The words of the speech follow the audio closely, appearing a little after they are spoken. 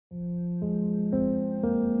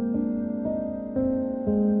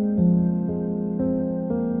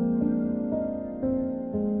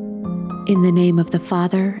the name of the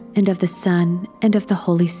Father, and of the Son, and of the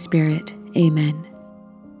Holy Spirit. Amen.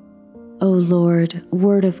 O Lord,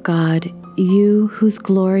 Word of God, you whose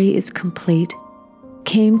glory is complete,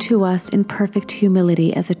 came to us in perfect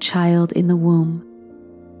humility as a child in the womb.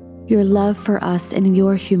 Your love for us and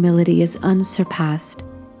your humility is unsurpassed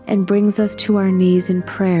and brings us to our knees in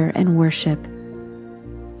prayer and worship.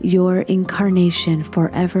 Your incarnation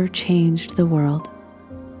forever changed the world.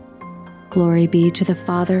 Glory be to the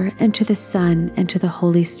Father, and to the Son, and to the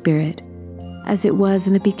Holy Spirit, as it was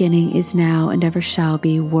in the beginning, is now, and ever shall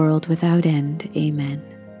be, world without end. Amen.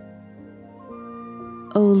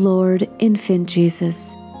 O Lord, infant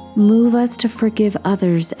Jesus, move us to forgive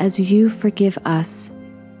others as you forgive us.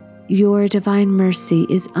 Your divine mercy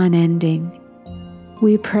is unending.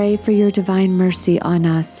 We pray for your divine mercy on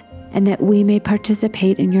us, and that we may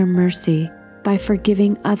participate in your mercy by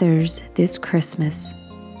forgiving others this Christmas.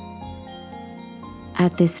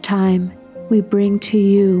 At this time, we bring to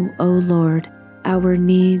you, O Lord, our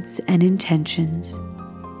needs and intentions.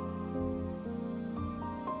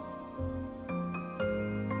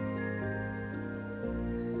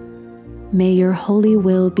 May your holy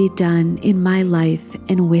will be done in my life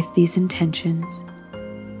and with these intentions.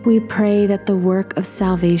 We pray that the work of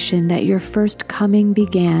salvation that your first coming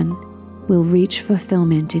began will reach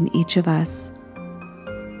fulfillment in each of us.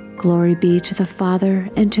 Glory be to the Father,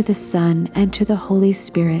 and to the Son, and to the Holy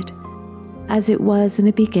Spirit, as it was in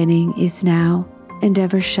the beginning, is now, and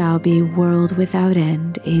ever shall be, world without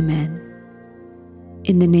end. Amen.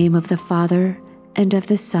 In the name of the Father, and of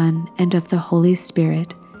the Son, and of the Holy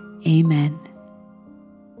Spirit. Amen.